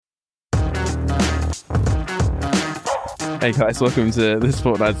Hey guys, welcome to this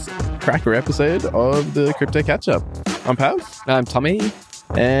fortnight's cracker episode of the Crypto Catchup. I'm Pav. I'm Tommy.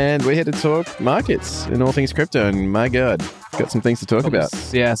 And we're here to talk markets and all things crypto. And my God, got some things to talk about.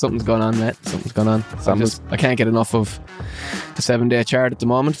 Yeah, something's going on, mate. Something's going on. I can't get enough of the 7-day chart at the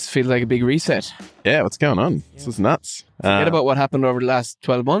moment. It feels like a big reset. Yeah, what's going on? This is nuts. Forget about what happened over the last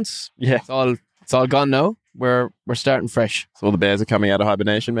 12 months. Yeah. It's all gone now. We're starting fresh. So all the bears are coming out of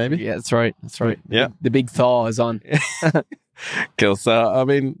hibernation, maybe? Yeah, that's right. Yeah. The big thaw is on. Cool. So, I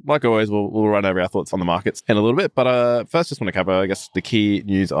mean, like always, we'll run over our thoughts on the markets in a little bit. But first, just want to cover, I guess, the key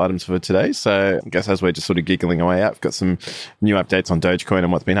news items for today. So, I guess as we're just sort of giggling away out, we've got some new updates on Dogecoin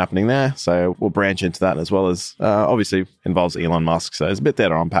and what's been happening there. So, we'll branch into that, as well as obviously involves Elon Musk. So, there's a bit there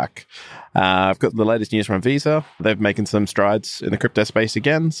to unpack. I've got the latest news from Visa. They're making some strides in the crypto space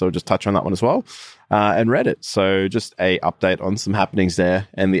again. So, we'll just touch on that one as well. And Reddit. So just a update on some happenings there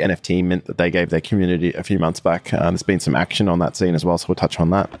and the NFT mint that they gave their community a few months back. There's been some action on that scene as well, so we'll touch on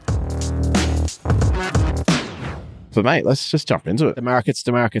that. So, mate, let's just jump into it. The markets.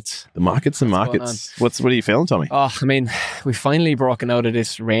 What are you feeling, Tommy? Oh, I mean, we've finally broken out of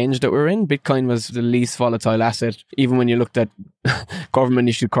this range that we're in. Bitcoin was the least volatile asset, even when you looked at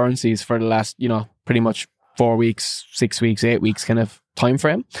government-issued currencies for the last, pretty much 4 weeks, 6 weeks, 8 weeks kind of time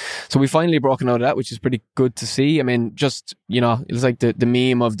frame. So we finally broken out of that, which is pretty good to see. I mean, just, it was like the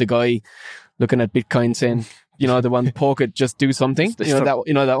meme of the guy looking at Bitcoin saying, the one, poke it, just do something.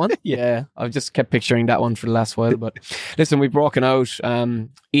 That one? Yeah. I've just kept picturing that one for the last while. But listen, we've broken out.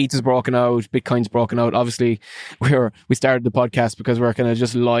 ETH is broken out. Bitcoin's broken out. Obviously, we started the podcast because we're kind of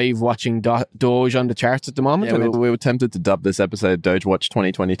just live watching Doge on the charts at the moment. Yeah, we were tempted to dub this episode DogeWatch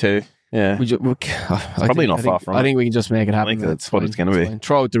 2022. Yeah. It's probably not far from it. I think we can just make it happen. I think that's what it's going to be.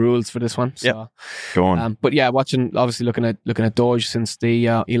 Throw out the rules for this one. So. Yep. Go on. But yeah, obviously looking at Doge since the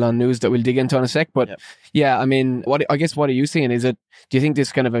Elon news that we'll dig into in a sec. But yeah, I mean, what are you seeing? Do you think this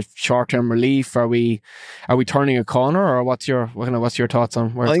is kind of a short-term relief? Are we turning a corner, or what's your thoughts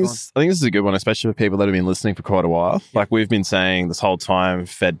on where it's going? I think this is a good one, especially for people that have been listening for quite a while. Like we've been saying this whole time,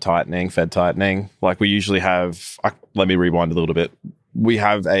 Fed tightening. Like we usually have, let me rewind a little bit. We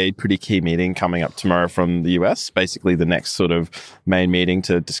have a pretty key meeting coming up tomorrow from the US, basically the next sort of main meeting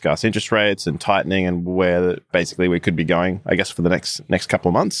to discuss interest rates and tightening and where basically we could be going, I guess, for the next couple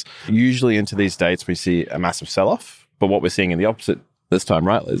of months. Usually into these dates, we see a massive sell-off, but what we're seeing in the opposite this time,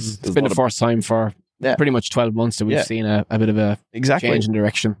 right? It's been the first time for pretty much 12 months that we've seen a bit of a change in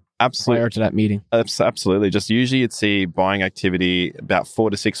direction. Absolutely. Prior to that meeting. Absolutely. Just usually you'd see buying activity about 4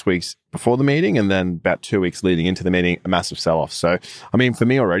 to 6 weeks before the meeting, and then about 2 weeks leading into the meeting, a massive sell-off. So, I mean, for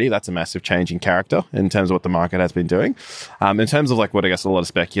me already, that's a massive change in character in terms of what the market has been doing. In terms of like what I guess a lot of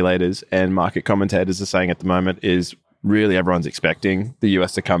speculators and market commentators are saying at the moment is really everyone's expecting the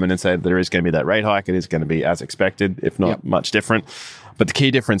US to come in and say that there is going to be that rate hike. It is going to be as expected, if not much different. But the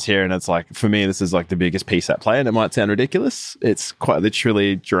key difference here, and it's like, for me, this is like the biggest piece at play, and it might sound ridiculous. It's quite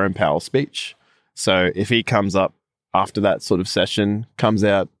literally Jerome Powell's speech. So if he comes up after that sort of session, comes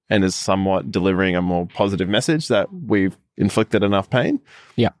out and is somewhat delivering a more positive message that we've inflicted enough pain.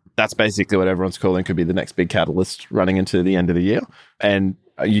 Yeah. That's basically what everyone's calling could be the next big catalyst running into the end of the year. And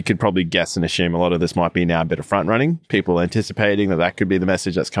you could probably guess and assume a lot of this might be now a bit of front running. People anticipating that could be the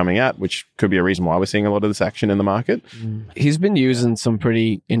message that's coming out, which could be a reason why we're seing a lot of this action in the market. He's been using some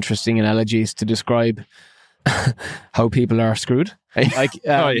pretty interesting analogies to describe how people are screwed. Like,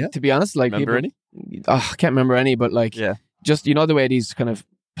 to be honest, like, remember any? I can't remember any, but like, just, the way these kind of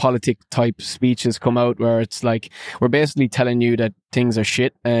politic type speeches come out where it's like, we're basically telling you that things are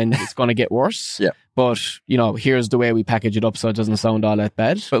shit and it's going to get worse. But, here's the way we package it up so it doesn't sound all that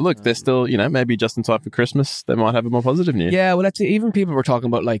bad. But look, they're still, maybe just in time for Christmas, they might have a more positive news. Yeah, well, that's it. Even people were talking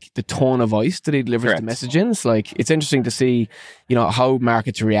about like the tone of voice that he delivers the message in. It's like, it's interesting to see, how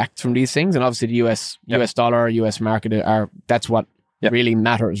markets react from these things. And obviously the US dollar, US market that's what really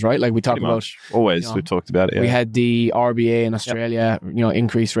matters, right? Like we talk about always, we've talked about it. We had the RBA in Australia,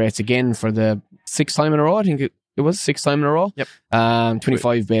 increase rates again for the 6th time in a row. I think it was 6th time in a row.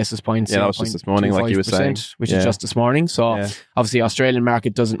 25 basis points. Yeah, that was just this morning, like you were saying, which is just this morning. So obviously, Australian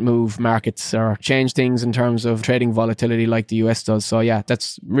market doesn't move markets or change things in terms of trading volatility like the US does. So yeah,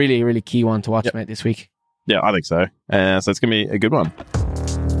 that's really, really key one to watch, mate, this week. Yeah, I think so. So it's gonna be a good one.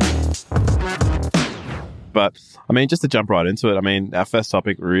 But I mean, just to jump right into it, I mean, our first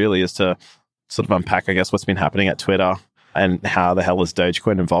topic really is to sort of unpack, I guess, what's been happening at Twitter and how the hell is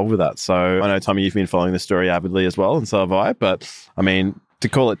Dogecoin involved with that. So I know, Tommy, you've been following this story avidly as well, and so have I. But I mean, to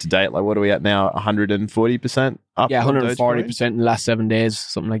call it to date, like what are we at now? 140% up? Yeah, 140% in the last 7 days,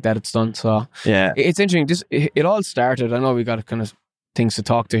 something like that it's done. So yeah, it's interesting. It all started, I know we got kind of things to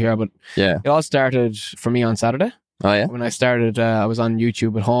talk to here, but it all started for me on Saturday. Oh, yeah? When I started, I was on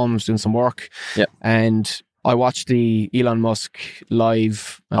YouTube at home, was doing some work. Yep. And I watched the Elon Musk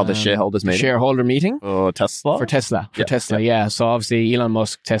live... the shareholders meeting? Shareholder meeting. For Tesla? For Tesla, yeah. So obviously Elon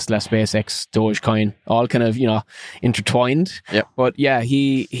Musk, Tesla, SpaceX, Dogecoin, all kind of, intertwined. Yep. But yeah,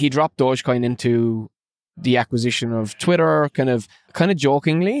 he dropped Dogecoin into the acquisition of Twitter, kind of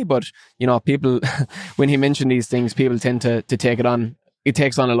jokingly, but people, when he mentioned these things, people tend to take it on. It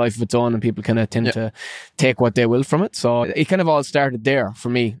takes on a life of its own, and people kind of tend to take what they will from it. So it kind of all started there for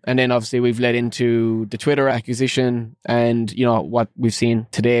me. And then obviously we've led into the Twitter acquisition and, what we've seen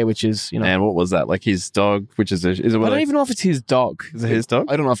today, which is, And what was that? Like his dog, which is it? I don't even know if it's his dog. Is it his dog?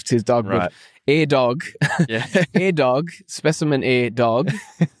 I don't know if it's his dog, right. But a dog, a dog, specimen A dog,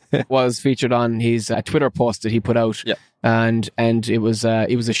 was featured on his Twitter post that he put out. Yeah. And it was a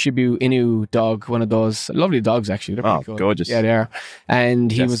Shiba Inu dog, one of those lovely dogs actually. They're pretty cool. Gorgeous. Yeah, they are.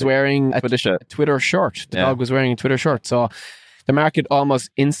 And he was wearing a Twitter shirt. The dog was wearing a Twitter shirt. So the market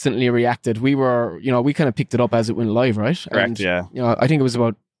almost instantly reacted. We were, we kind of picked it up as it went live, right? Correct, yeah. I think it was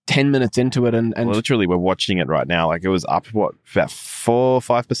about 10 minutes into it and literally we're watching it right now. Like it was up about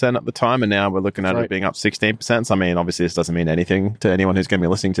 4-5% at the time, and now we're looking at it being up 16%. So I mean, obviously this doesn't mean anything to anyone who's going to be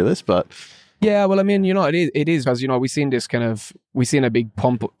listening to this, but yeah, well, I mean, it is because, we've seen a big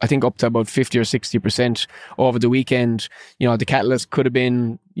pump, I think up to about 50 or 60% over the weekend. The catalyst could have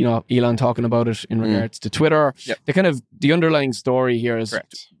been, Elon talking about it in regards to Twitter. Yep. The underlying story here is,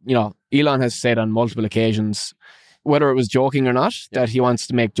 Elon has said on multiple occasions, whether it was joking or not, that he wants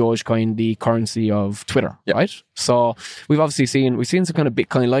to make Dogecoin the currency of Twitter, right? So we've obviously seen some kind of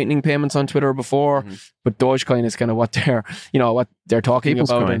Bitcoin Lightning payments on Twitter before, but Dogecoin is kind of what they're talking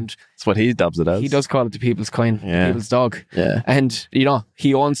people's about, coin. and it's what he dubs it as. He does call it the people's coin, people's dog, and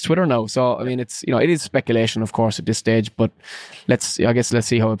he owns Twitter now. So I mean, it's it is speculation, of course, at this stage, but let's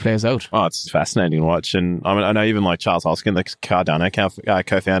see how it plays out. Oh, it's fascinating to watch, and I mean, I know even like Charles Hoskin, the Cardano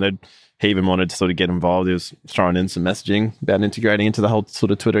co-founded. He even wanted to sort of get involved. He was throwing in some messaging about integrating into the whole sort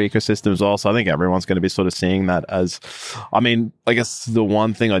of Twitter ecosystem as well. So I think everyone's going to be sort of seeing that as, I mean, I guess the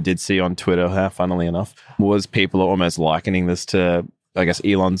one thing I did see on Twitter, funnily enough, was people are almost likening this to, I guess,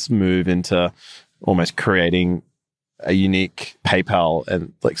 Elon's move into almost creating a unique PayPal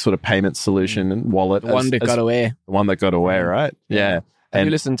and like sort of payment solution and wallet. The one that got away. The one that got away, right? Yeah. Have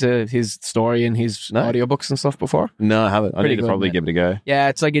you listened to his story and his audiobooks and stuff before? No, I haven't. I need to probably give it a go. Yeah,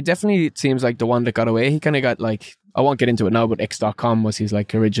 it's like, it definitely seems like the one that got away. He kind of got like, I won't get into it now, but X.com was his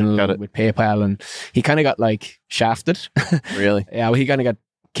like original with PayPal, and he kind of got like shafted. Really? Yeah, well, he kind of got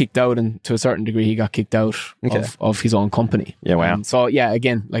kicked out, and to a certain degree he got kicked out of his own company. Yeah, wow. So yeah,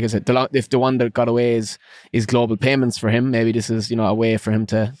 again, like I said, if the one that got away is global payments for him, maybe this is a way for him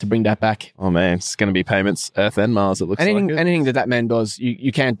to bring that back. Oh man, it's going to be payments Earth and Mars, it looks anything that man does,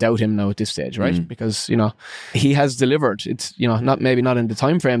 you can't doubt him now at this stage, right? Because he has delivered. It's not in the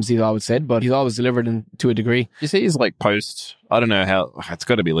time frames he's always said, but he's always delivered to a degree. You see his like post, I don't know how, it's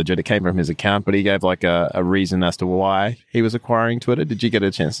got to be legit, it came from his account, but he gave like a reason as to why he was acquiring Twitter. Did you get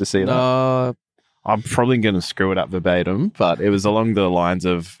a chance to see that? I'm probably going to screw it up verbatim, but it was along the lines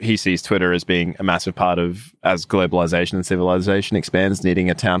of he sees Twitter as being a massive part of, as globalization and civilization expands, needing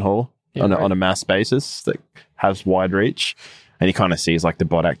a town hall on a mass basis that has wide reach. And he kind of sees like the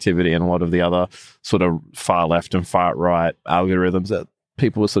bot activity and a lot of the other sort of far left and far right algorithms that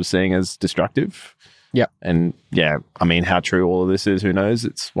people were sort of seeing as destructive. Yeah. And yeah, I mean, how true all of this is, who knows?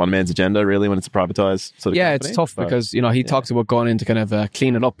 It's one man's agenda, really, when it's a privatized sort of company. It's tough because, he talks about going in to kind of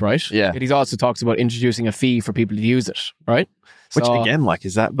clean it up, right? Yeah. But he also talks about introducing a fee for people to use it, right? Which, again, like,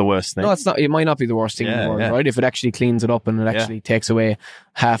 is that the worst thing? No, it's not. It might not be the worst thing in the world, right? If it actually cleans it up and it actually takes away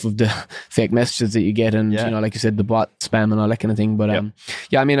half of the fake messages that you get and, like you said, the bot spam and all that kind of thing. But,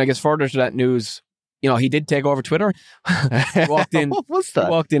 I mean, I guess further to that news, he did take over Twitter. Walked in. What was that?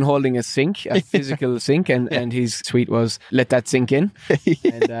 Walked in holding a sink, a physical sink, and his tweet was, "Let that sink in."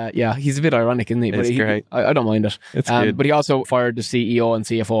 And he's a bit ironic, isn't he? It's great. I don't mind it. It's good. But he also fired the CEO and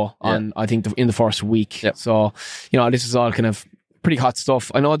CFO on, I think, in the first week. Yep. So, this is all kind of pretty hot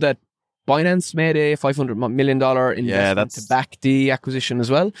stuff. I know that Binance made a $500 million investment to back the acquisition as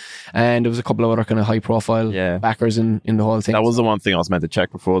well. And there was a couple of other kind of high profile backers in the whole thing. That was the one thing I was meant to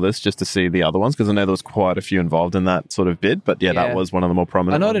check before this, just to see the other ones, because I know there was quite a few involved in that sort of bid. But that was one of the more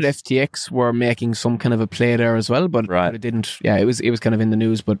prominent I know ones. that FTX were making some kind of a play there as well, but it didn't. Yeah, it was kind of in the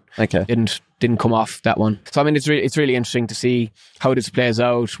news, but didn't come off that one. So I mean, it's really interesting to see how this plays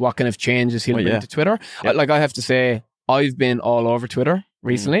out, what kind of changes he'll bring to Twitter. I have to say, I've been all over Twitter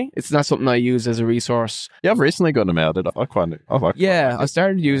recently. It's not something I use as a resource. Yeah, I've recently gotten them out. I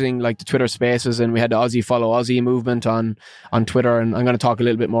started using like the Twitter Spaces, and we had the Aussie Follow Aussie movement on Twitter, and I'm going to talk a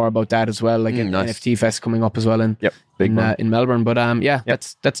little bit more about that as well, like an nice. NFT Fest coming up as well in Melbourne. But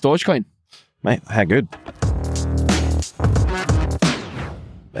that's Dogecoin. Mate, how good.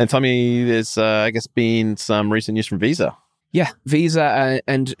 And tell me, there's I guess been some recent news from Visa. Yeah, Visa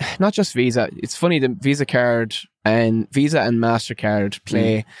and not just Visa. It's funny, the Visa and MasterCard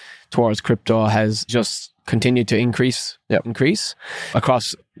play towards crypto has just continued to increase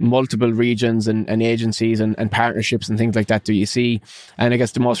across multiple regions and agencies and partnerships and things like that you see. And I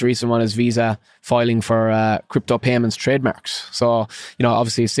guess the most recent one is Visa filing for crypto payments trademarks. So,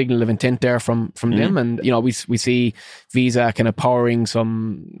 obviously a signal of intent there from them. And, we see Visa kind of powering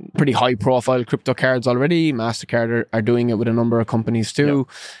some pretty high profile crypto cards already. MasterCard are doing it with a number of companies too.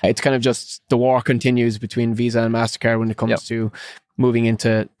 Yep. It's kind of just the war continues between Visa and MasterCard when it comes to moving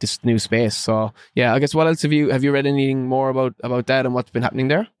into this new space. So I guess what else have you read anything more about that and what's been happening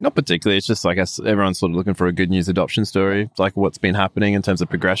there? Not particularly. It's just, I guess, everyone's sort of looking for a good news adoption story, like what's been happening in terms of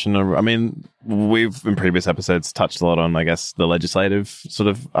progression. I mean, we've in previous episodes touched a lot on, I guess, the legislative sort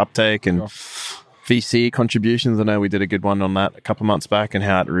of uptake and VC contributions. I know we did a good one on that a couple of months back and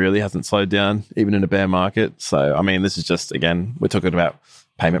how it really hasn't slowed down even in a bear market. So, I mean, this is just, again, we're talking about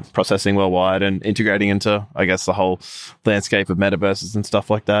payment processing worldwide and integrating into, I guess, the whole landscape of metaverses and stuff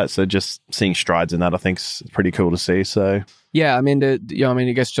like that. So just seeing strides in that, I think, is pretty cool to see. So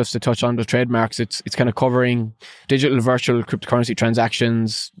I guess just to touch on the trademarks, it's kind of covering digital virtual cryptocurrency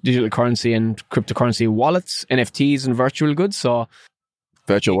transactions, digital currency and cryptocurrency wallets, NFTs and virtual goods. So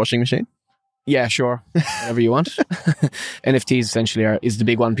virtual washing machine. Yeah, sure. Whatever you want. NFTs essentially is the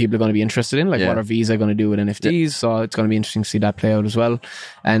big one people are going to be interested in. Like, what are Visa going to do with NFTs? Yeah. So it's going to be interesting to see that play out as well.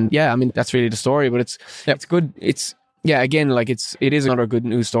 And that's really the story. But it's good. It's again, like it is another good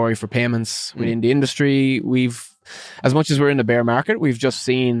news story for payments within the industry. We've, as much as we're in the bear market, we've just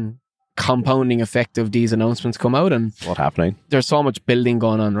seen compounding effect of these announcements come out, and what's happening. There's so much building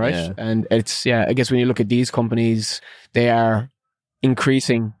going on, right? Yeah. And it's I guess when you look at these companies, they are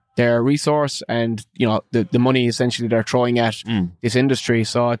increasing their resource and the money essentially they're throwing at this industry.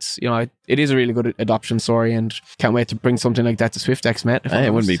 So it's it is a really good adoption story, and can't wait to bring something like that to SwiftX, mate. Hey,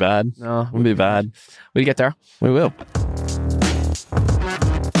 it wouldn't be bad. No, wouldn't be bad. We'll get there. We will.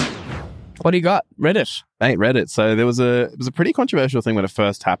 What do you got? Reddit. Hey, Reddit. So it was a pretty controversial thing when it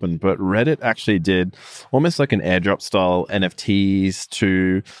first happened, but Reddit actually did almost like an airdrop style NFTs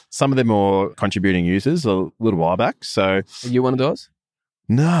to some of their more contributing users a little while back. So are you one of those?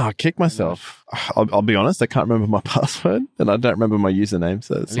 No, I kicked myself. I'll be honest, I can't remember my password and I don't remember my usoname.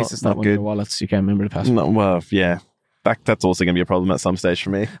 So at least it's not one of your wallets. You can't remember the password. No, well, yeah. That's also going to be a problem at some stage for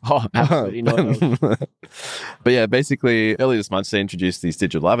me. Oh, absolutely. No. But yeah, basically, earlier this month, they introduced these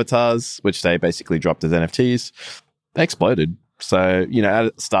digital avatars, which they basically dropped as NFTs. They exploded. So, at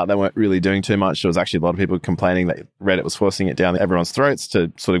the start, they weren't really doing too much. There was actually a lot of people complaining that Reddit was forcing it down everyone's throats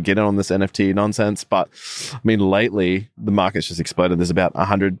to sort of get in on this NFT nonsense. But, I mean, lately, the market's just exploded. There's about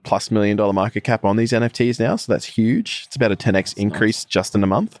 $100+ million market cap on these NFTs now. So that's huge. It's about a 10x increase just in a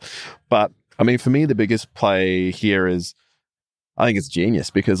month. But, I mean, for me, the biggest play here is, I think it's genius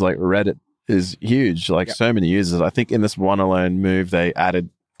because, like, Reddit is huge. Like, so many users. I think in this one alone move, they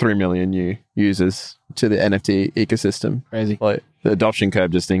added 3 million new users to the NFT ecosystem. Crazy. Like, the adoption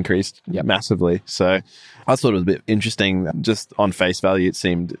curve just increased massively. So I thought it was a bit interesting. Just on face value, it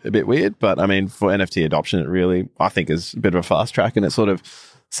seemed a bit weird. But I mean, for NFT adoption, it really, I think, is a bit of a fast track. And it sort of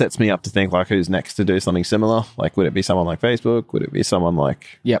sets me up to think, like, who's next to do something similar? Like, would it be someone like Facebook? Would it be someone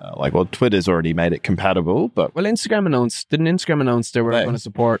like, Twitter's already made it compatible, but... Well, didn't Instagram announce they were going to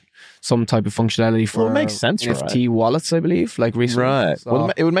support some type of functionality for it makes sense, NFT wallets, I believe, like recently. Right. So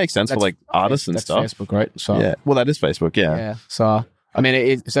well, it would make sense for, like, artists and stuff. That's Facebook, right? So, yeah. Well, that is Facebook, yeah. So, I mean,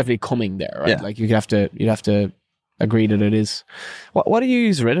 it's definitely coming there, right? Yeah. Like, you'd have to agree that it is. What do you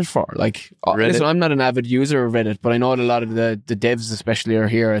use Reddit for? Like, listen, I'm not an avid user of Reddit, but I know that a lot of the devs especially are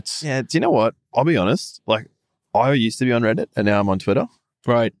here. Do you know what? I'll be honest. Like, I used to be on Reddit and now I'm on Twitter.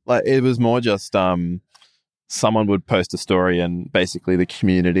 Right. Like, it was more just someone would post a story and basically the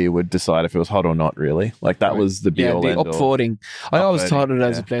community would decide if it was hot or not, really. Like, that was the be-all, end-all. The upvoting. I always thought it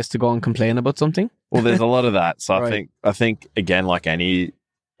as a place to go and complain about something. Well, there's a lot of that. So I think again, like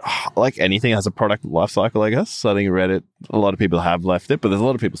anything has a product life cycle, I guess. So I think Reddit, a lot of people have left it, but there's a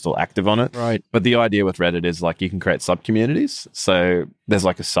lot of people still active on it. Right. But the idea with Reddit is, like, you can create sub-communities. So there's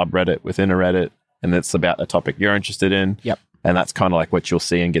like a subreddit within a Reddit, and it's about a topic you're interested in. Yep. And that's kind of like what you'll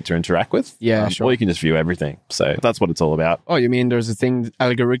see and get to interact with. Yeah, sure. Or you can just view everything. So that's what it's all about. Oh, you mean there's a thing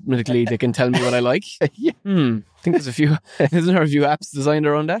algorithmically that can tell me what I like? Yeah. think there's a few. Isn't there a few apps designed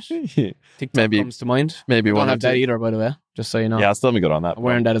around that? TikTok comes to mind. Maybe I one don't have or that two. either, by the way. Just so you know. Yeah, I still haven't got on that. I'm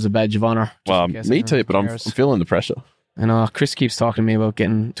wearing that as a badge of honor. Well, me too, but I'm feeling the pressure. I know Chris keeps talking to me about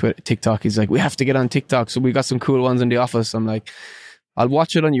getting to TikTok. He's like, we have to get on TikTok. So we got some cool ones in the office. I'm like, I'll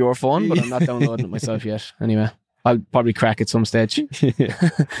watch it on your phone, but I'm not downloading it myself yet. Anyway, I'll probably crack at some stage.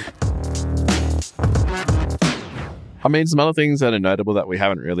 I mean, some other things that are notable that we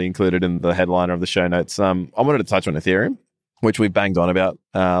haven't really included in the headliner of the show notes. I wanted to touch on Ethereum, which we've banged on about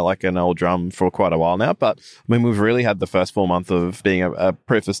like an old drum for quite a while now. But I mean, we've really had the first full month of being a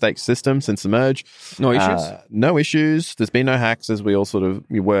proof of stake system since the merge. No issues? No issues. There's been no hacks, as we all sort of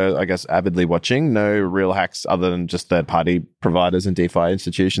were, I guess, avidly watching. No real hacks other than just third-party providers and DeFi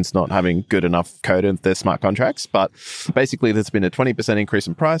institutions not having good enough code in their smart contracts. But basically, there's been a 20% increase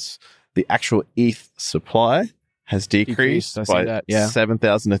in price. The actual ETH supply has decreased by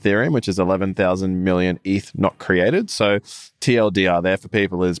 7,000 Ethereum, which is 11,000 million ETH not created. So TLDR there for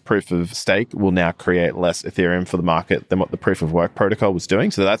people is proof of stake will now create less Ethereum for the market than what the proof of work protocol was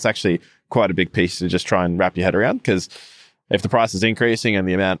doing. So that's actually quite a big piece to just try and wrap your head around, because if the price is increasing and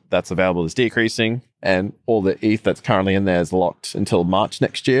the amount that's available is decreasing, and all the ETH that's currently in there is locked until March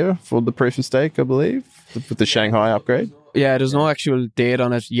next year for the proof of stake, I believe, with the Shanghai upgrade. Yeah, there's no actual date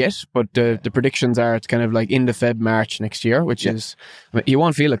on it yet, but the predictions are it's kind of like in the March next year, which is, I mean, you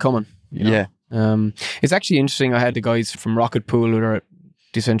won't feel it coming. You know? Yeah. It's actually interesting. I had the guys from Rocket Pool, with our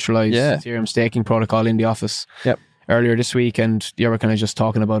decentralized Ethereum staking protocol, in the office earlier this week, and they were kind of just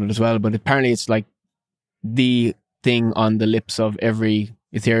talking about it as well. But apparently it's like the thing on the lips of every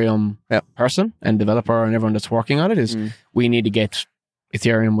Ethereum person and developer and everyone that's working on it is we need to get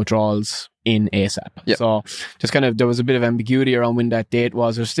Ethereum withdrawals in ASAP. So just kind of, there was a bit of ambiguity around when that date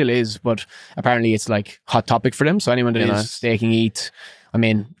was, or still is, but apparently it's like hot topic for them. So anyone that is staking ETH, I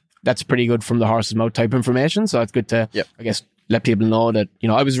mean, that's pretty good from the horse's mouth type information. So it's good to, I guess, let people know that, you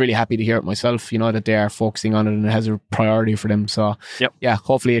know, I was really happy to hear it myself, you know, that they are focusing on it and it has a priority for them. So yeah,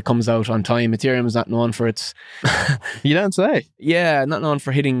 hopefully it comes out on time. Ethereum is not known for its... You don't say. Yeah, not known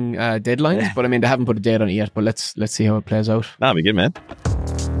for hitting deadlines, but I mean, they haven't put a date on it yet, but let's see how it plays out. That'll be good, man.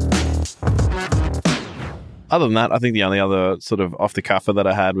 Other than that, I think the only other sort of off the cuffer that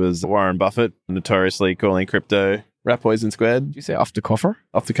I had was Warren Buffett notoriously calling crypto rat poison squared. Did you say off the cuffer?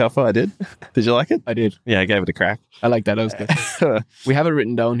 Off the cuffer, I did. Did you like it? I did. Yeah, I gave it a crack. I like that. That was good. We have it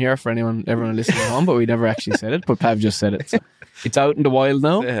written down here for everyone listening at home, but we never actually said it. But Pav just said it. So it's out in the wild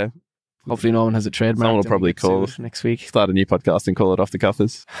now. Yeah. Hopefully no one has it trademarked. Someone will probably call next week. Start a new podcast and call it Off the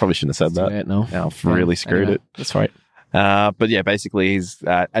Cuffers. Probably shouldn't have said that. Late now. I've really screwed it. That's right. But yeah, basically he's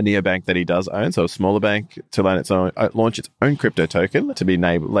a neobank that he does own, so a smaller bank, to launch its own crypto token to be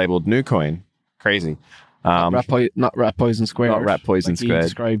labeled Nucoin. Crazy. Not rat poison squared. Not rat poison squared.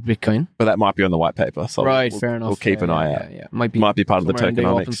 Described Bitcoin. But that might be on the white paper. So right, fair enough. We'll keep an eye out. Yeah. Might be part of the tokenomics. The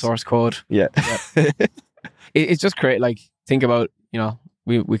open source code. Yeah. It's just great. Like, think about, you know,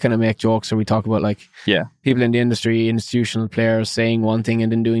 we kind of make jokes, or we talk about like people in the industry, institutional players saying one thing and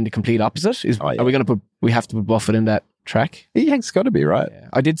then doing the complete opposite. Are we going to we have to put Buffett in that track? He's got to be, right? Yeah.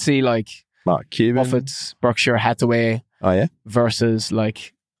 I did see like Mark Cuban, Buffett's Berkshire Hathaway versus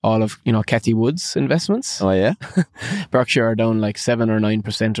like all of, you know, Cathie Wood's investments. Oh yeah. Berkshire are down like 7 or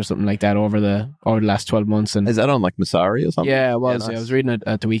 9% or something like that over the last 12 months. And is that on like Masari or something? Yeah, it was. Nice. I was reading it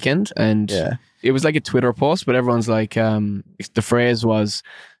at the weekend, and it was like a Twitter post, but everyone's like, the phrase was,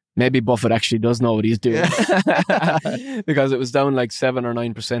 maybe Buffett actually does know what he's doing. Because it was down like 7 or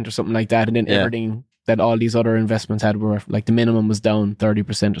 9% or something like that, and then everything that all these other investments had were like, the minimum was down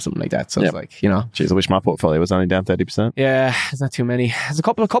 30% or something like that. So it's like, you know, jeez, I wish my portfolio was only down 30%. Yeah, there's not too many. There's a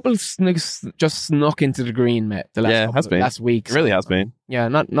couple niggas just snuck into the green, mate. Last week. It really has been. Yeah,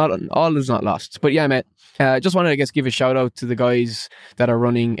 not all is not lost. But yeah, mate, just wanted to, I guess, give a shout out to the guys that are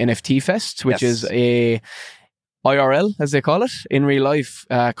running NFT Fest, which is a IRL, as they call it, in real life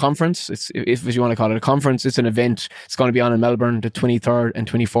conference. It's, if you want to call it a conference, it's an event. It's going to be on in Melbourne the 23rd and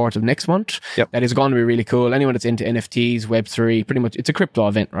 24th of next month. That is going to be really cool. Anyone that's into NFTs, Web3, pretty much, it's a crypto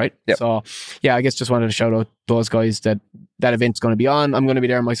event, right? So yeah, I guess just wanted to shout out those guys that event's going to be on. I'm going to be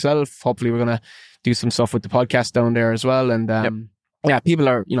there myself. Hopefully we're going to do some stuff with the podcast down there as well. And yeah, people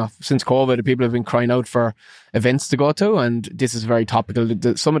are, you know, since COVID, people have been crying out for events to go to, and this is very topical.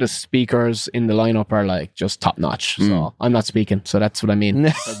 Some of the speakers in the lineup are like just top notch. So I'm not speaking, so that's what I mean.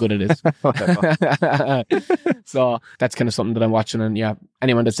 That's how good it is. So that's kind of something that I'm watching, and yeah,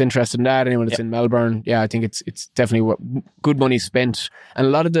 anyone that's interested in that, anyone that's in Melbourne, yeah, I think it's definitely good money spent, and a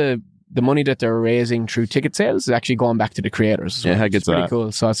lot of the the money that they're raising through ticket sales is actually going back to the creators. Yeah, how good's that? Pretty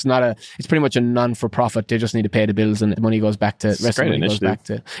cool. So it's pretty much a non-for-profit. They just need to pay the bills and the money goes back to, the rest of the money goes back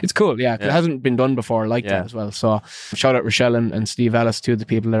to. It's cool, yeah. It hasn't been done before like that as well. So shout out Rochelle and Steve Ellis, two of the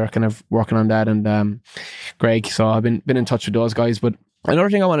people that are kind of working on that, and Greg. So I've been in touch with those guys, but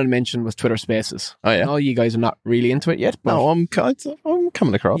another thing I wanted to mention was Twitter Spaces. Oh, yeah. I know you guys are not really into it yet. But no, I'm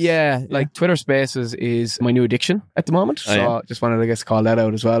coming across. Yeah, like Twitter Spaces is my new addiction at the moment. So just wanted, I guess, to call that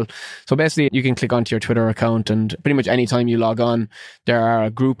out as well. So basically, you can click onto your Twitter account, and pretty much any time you log on, there are a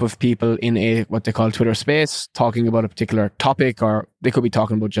group of people in what they call Twitter Space talking about a particular topic, or they could be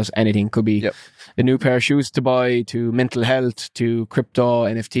talking about just anything. Could be a new pair of shoes to buy, to mental health, to crypto,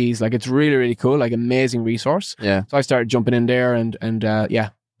 NFTs. Like, it's really, really cool, like amazing resource. Yeah. So I started jumping in there and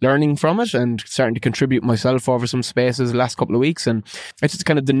learning from it and starting to contribute myself over some spaces the last couple of weeks. And it's just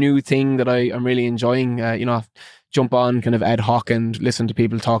kind of the new thing that I'm really enjoying, jump on kind of ad hoc and listen to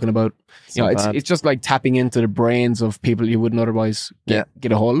people talking about, it's just like tapping into the brains of people you wouldn't otherwise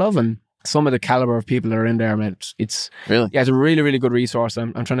get a hold of. And some of the caliber of people that are in there, man, it's really, it's a really, really good resource.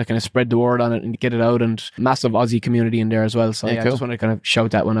 I'm trying to kind of spread the word on it and get it out, and massive Aussie community in there as well. So cool. I just want to kind of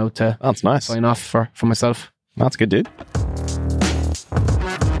shout that one out to that's nice. Sign off for myself. That's good, dude.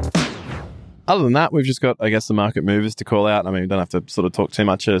 Other than that, we've just got, I guess, the market movers to call out. I mean, we don't have to sort of talk too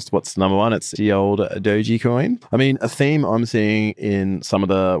much as to what's number one. It's the old Dogecoin. I mean, a theme I'm seeing in some of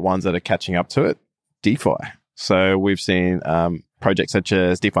the ones that are catching up to it, DeFi. So we've seen projects such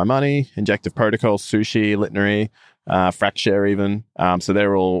as DeFi Money, Injective Protocol, Sushi, Litnary, Fractshare even. So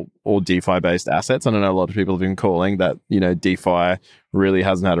they're all DeFi-based assets. I don't know, a lot of people have been calling that, DeFi really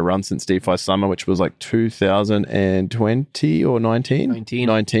hasn't had a run since DeFi Summer, which was like 2020 or 19?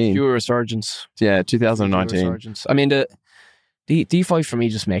 19. Pure resurgence. Yeah, 2019. I mean, the DeFi for me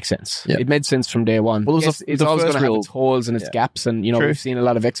just makes sense. Yep. It made sense from day one. Well, it's always going to have its holes and its gaps, and we've seen a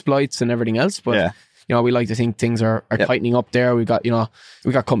lot of exploits and everything else, but we like to think things are tightening up there. We got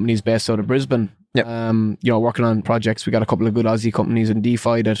companies based out of Brisbane. Yep. Working on projects. We got a couple of good Aussie companies in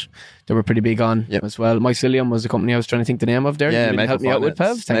DeFi that we're pretty big on as well. Mycelium was the company I was trying to think the name of there. Yeah, Maple help me out with,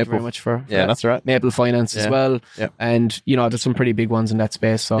 Pev. Thank you very much for that. That's right. Maple Finance as well. Yep. And there's some pretty big ones in that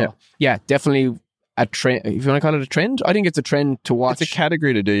space. So definitely a trend. If you want to call it a trend, I think it's a trend to watch. It's a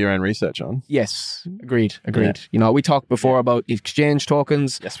category to do your own research on. Yes, agreed. Yeah. We talked before about exchange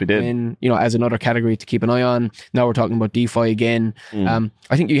tokens. Yes, we did. And as another category to keep an eye on. Now we're talking about DeFi again.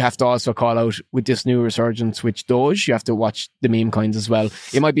 I think you have to also call out with this new resurgence, which Doge, you have to watch the meme coins as well.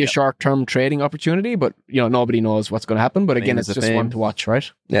 It might be a short-term trading opportunity, but nobody knows what's going to happen. But again, it's just one to watch,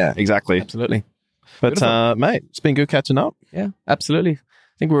 right? Yeah, exactly. Absolutely. But mate, it's been good catching up. Yeah, absolutely.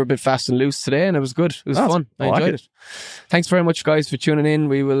 I think we were a bit fast and loose today, and it was good. It was fun. I enjoyed it. Thanks very much, guys, for tuning in.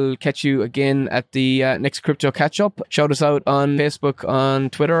 We will catch you again at the next Crypto Catch-Up. Shout us out on Facebook,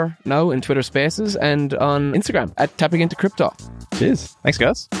 on Twitter now, in Twitter Spaces, and on Instagram at Tapping Into Crypto. Cheers. Thanks,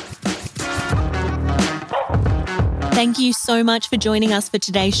 guys. Thank you so much for joining us for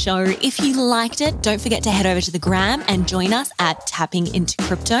today's show. If you liked it, don't forget to head over to the gram and join us at Tapping Into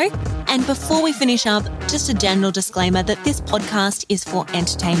Crypto. And before we finish up, just a general disclaimer that this podcast is for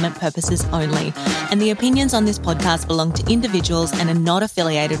entertainment purposes only. And the opinions on this podcast belong to individuals and are not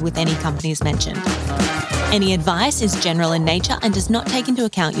affiliated with any companies mentioned. Any advice is general in nature and does not take into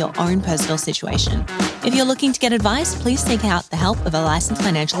account your own personal situation. If you're looking to get advice, please seek out the help of a licensed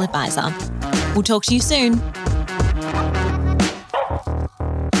financial advisor. We'll talk to you soon.